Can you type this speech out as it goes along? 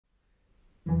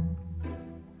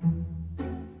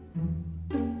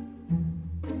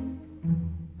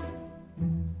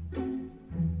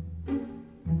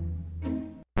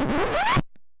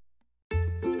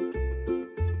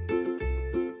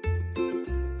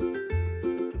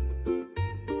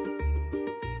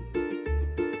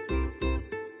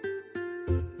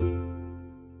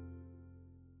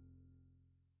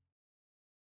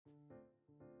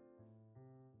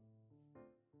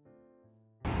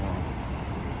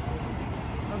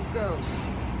Let's go.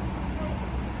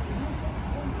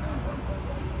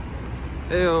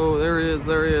 Ew, there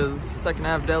he is. Second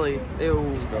half deli. Ew.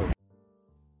 Let's go.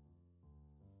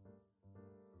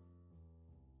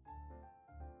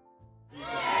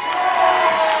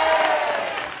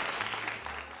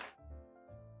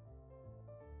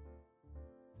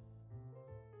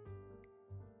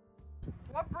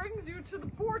 What brings you to the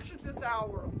porch at this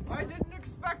hour? I didn't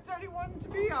expect anyone to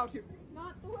be out here.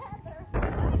 Not the weather.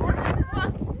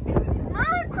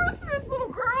 Merry Christmas, little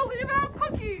girl. Leave out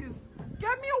cookies.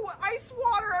 Get me ice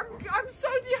water. I'm so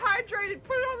dehydrated.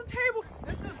 Put it on the table.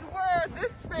 This is where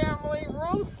this family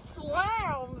roasts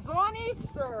lambs on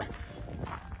Easter.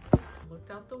 Looked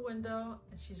out the window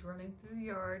and she's running through the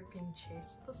yard being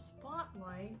chased with a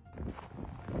spotlight.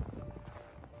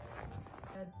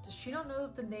 Does she not know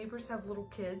that the neighbors have little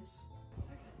kids?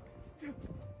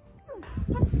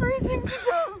 I'm freezing to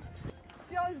death.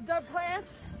 See all these dead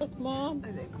plants? Look, Mom.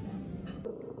 I think.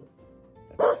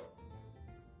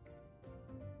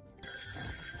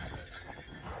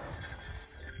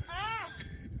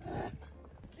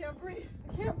 Can't breathe.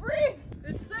 I can't breathe.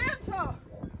 It's Santa.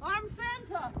 I'm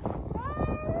Santa.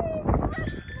 Merry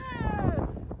Christmas.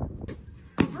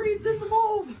 Breathe in the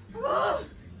mold. Hello.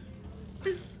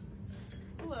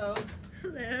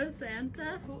 Hello,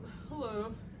 Santa.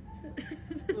 Hello,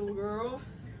 little girl.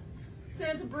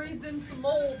 Santa breathed in some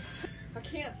mold. I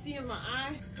can't see in my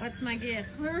eye. What's my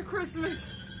gift? Merry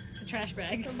Christmas. It's a trash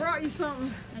bag. I brought you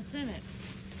something. What's in it?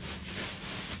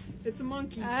 It's a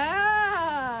monkey.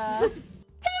 Ah!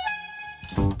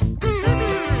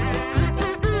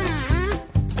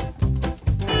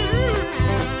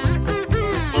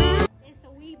 It's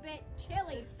a wee bit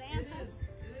chilly, Santa. It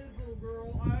is, little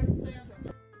girl. I'm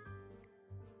Santa.